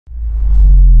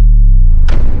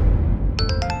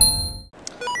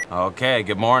Okay,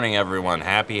 good morning, everyone.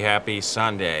 Happy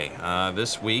Sunday.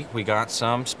 This week, we got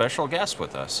some special guests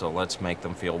with us, so let's make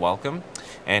them feel welcome.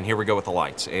 And here we go with the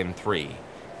lights in 3,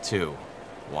 2,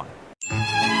 1.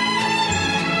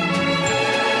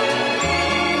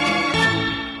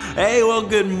 Hey, well,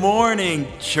 good morning,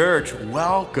 church.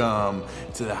 Welcome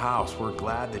to the house. We're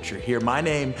glad that you're here. My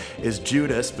name is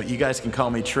Judas, but you guys can call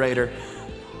me Traitor.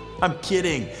 I'm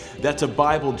kidding. That's a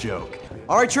Bible joke.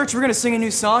 All right, church, we're gonna sing a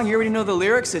new song. You already know the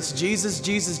lyrics. It's Jesus,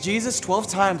 Jesus, Jesus, 12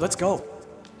 times. Let's go.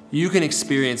 You can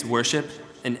experience worship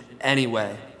in any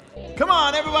way. Come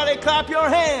on, everybody, clap your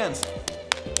hands.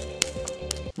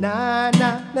 Na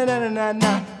na na na na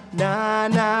na na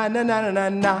na na na na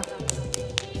na.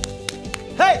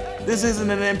 Hey, this isn't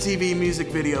an MTV music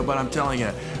video, but I'm telling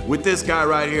you, with this guy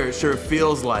right here, it sure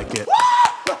feels like it.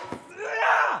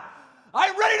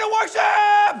 I'm ready to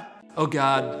worship! Oh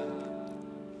God,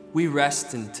 we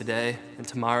rest in today and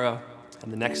tomorrow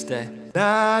and the next day.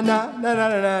 Na na na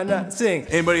na na na. Sing.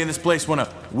 Anybody in this place wanna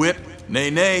whip, nay,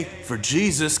 nay, for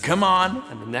Jesus? Come on.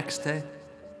 And the next day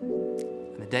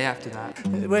and the day after that.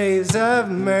 Ways of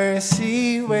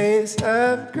mercy, ways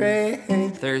of grace.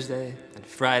 Thursday and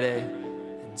Friday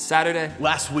and Saturday.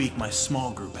 Last week, my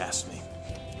small group asked me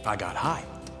if I got high,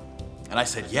 and I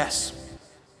said yes.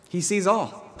 He sees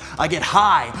all. I get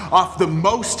high off the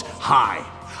most high.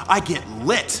 I get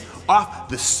lit off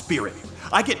the Spirit.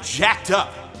 I get jacked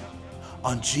up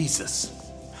on Jesus.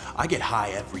 I get high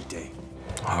every day.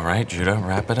 All right, Judah,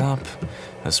 wrap it up.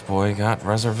 This boy got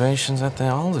reservations at the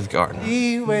Olive Garden.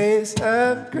 Ways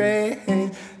of grace.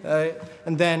 And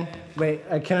then, wait,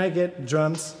 can I get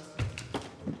drums?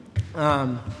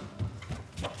 So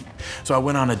I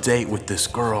went on a date with this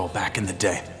girl back in the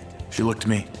day. She looked at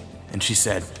me and she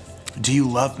said, "Do you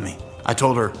love me?" I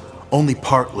told her, "Only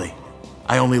partly.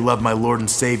 I only love my Lord and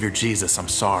Savior, Jesus. I'm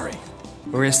sorry."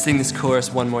 We're gonna sing this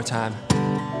chorus one more time.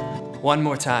 One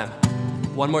more time.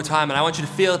 One more time, and I want you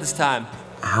to feel it this time.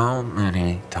 How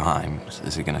many times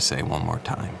is he gonna say one more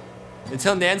time?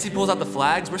 Until Nancy pulls out the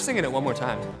flags, we're singing it one more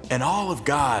time. And all of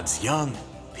God's young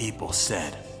people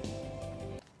said,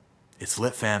 "It's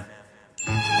lit, fam."